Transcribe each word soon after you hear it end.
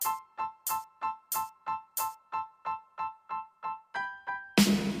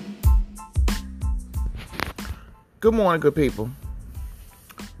Good morning, good people.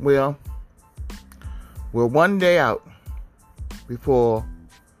 Well, we're one day out before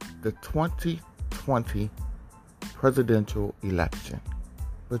the 2020 presidential election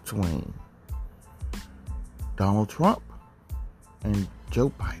between Donald Trump and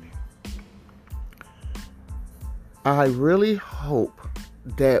Joe Biden. I really hope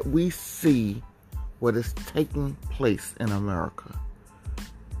that we see what is taking place in America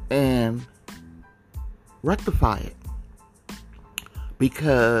and rectify it.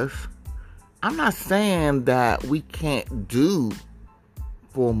 Because I'm not saying that we can't do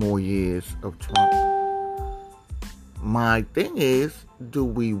 4 more years of Trump. My thing is, do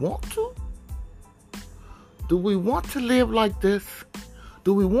we want to? Do we want to live like this?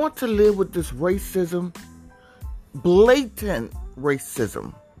 Do we want to live with this racism? Blatant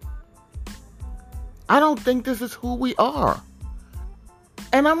racism. I don't think this is who we are.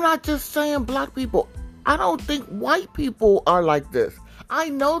 And I'm not just saying black people. I don't think white people are like this. I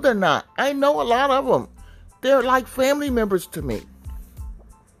know they're not. I know a lot of them. They're like family members to me.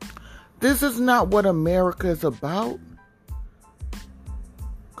 This is not what America is about.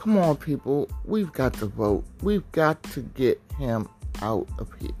 Come on, people. We've got to vote. We've got to get him out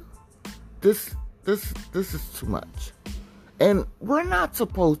of here. This is too much. And we're not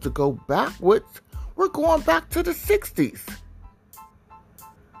supposed to go backwards. We're going back to the 60s.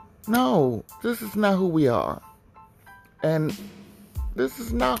 No, this is not who we are. And this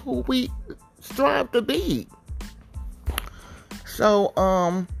is not who we strive to be. So,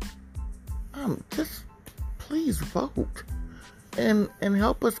 just please vote and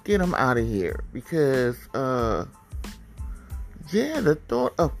help us get him out of here. Because, the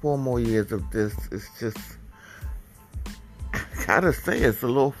thought of 4 more years of this is just, I gotta say, it's a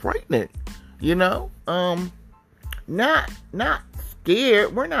little frightening. You know, not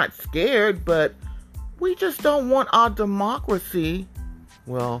scared. We're not scared, but we just don't want our democracy.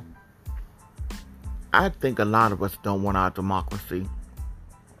 Well, I think a lot of us don't want our democracy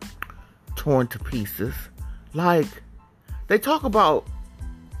torn to pieces. Like, they talk about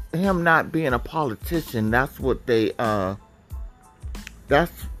him not being a politician. That's what they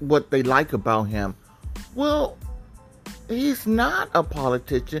like about him. Well, he's not a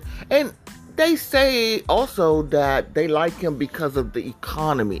politician. And they say also that they like him because of the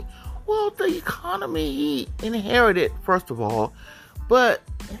economy. Well, the economy he inherited, first of all, but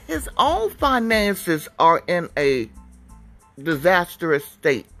his own finances are in a disastrous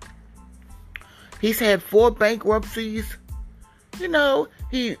state. He's had 4 bankruptcies. You know,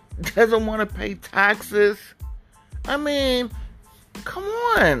 he doesn't want to pay taxes. I mean, come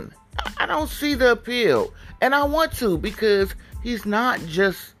on. I don't see the appeal. And I want to, because he's not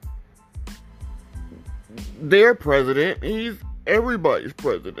just their president, he's everybody's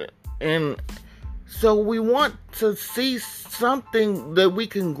president. And so we want to see something that we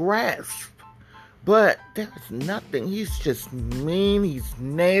can grasp. But there's nothing. He's just mean, he's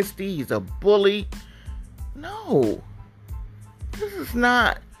nasty, he's a bully. No. This is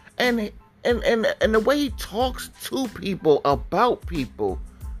not. And the way he talks to people, about people,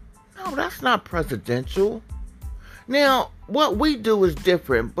 no, that's not presidential. Now, what we do is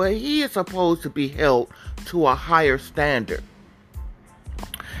different, but he is supposed to be held to a higher standard.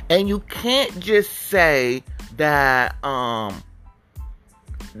 And you can't just say that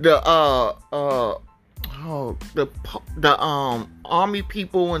the army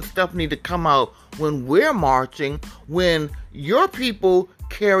people and stuff need to come out when we're marching, when your people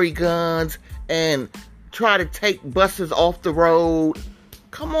carry guns and try to take buses off the road.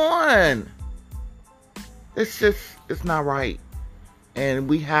 Come on. It's not right. And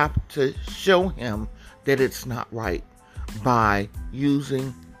we have to show him that it's not right by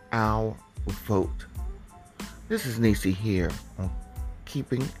using our vote. This is Nisi here on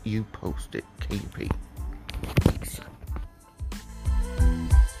Keeping You Posted, KP.